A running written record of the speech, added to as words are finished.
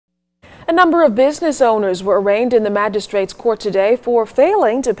A number of business owners were arraigned in the magistrate's court today for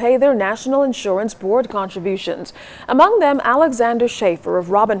failing to pay their National Insurance Board contributions. Among them, Alexander Schaefer of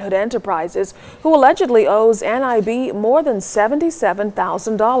Robin Hood Enterprises, who allegedly owes NIB more than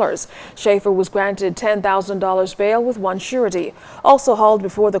 $77,000. Schaefer was granted $10,000 bail with one surety. Also hauled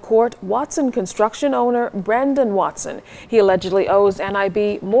before the court, Watson construction owner Brendan Watson. He allegedly owes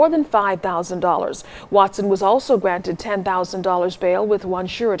NIB more than $5,000. Watson was also granted $10,000 bail with one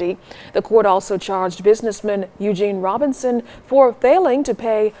surety. The court also charged businessman Eugene Robinson for failing to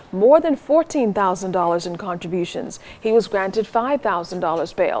pay more than $14,000 in contributions. He was granted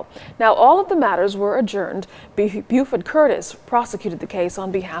 $5,000 bail. Now, all of the matters were adjourned. Buford Curtis prosecuted the case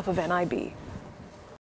on behalf of NIB.